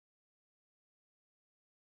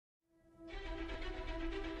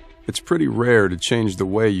It's pretty rare to change the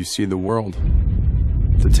way you see the world,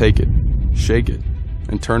 to take it, shake it,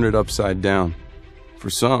 and turn it upside down. For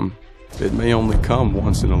some, it may only come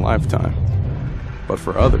once in a lifetime. But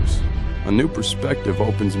for others, a new perspective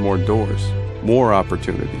opens more doors, more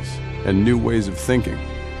opportunities, and new ways of thinking.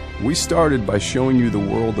 We started by showing you the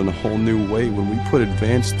world in a whole new way when we put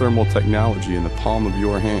advanced thermal technology in the palm of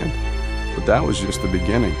your hand. But that was just the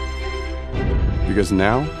beginning. Because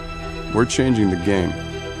now, we're changing the game,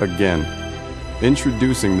 again.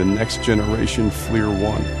 Introducing the next generation FLIR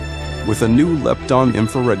ONE. With a new Lepton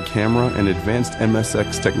infrared camera and advanced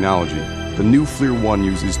MSX technology, the new FLIR ONE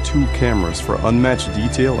uses 2 cameras for unmatched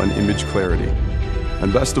detail and image clarity.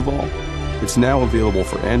 And best of all, it's now available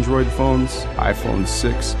for Android phones, iPhone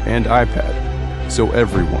 6, and iPad, so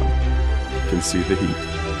everyone can see the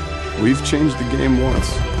heat. We've changed the game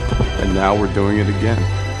once, and now we're doing it again.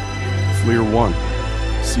 FLIR ONE.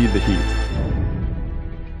 See the heat.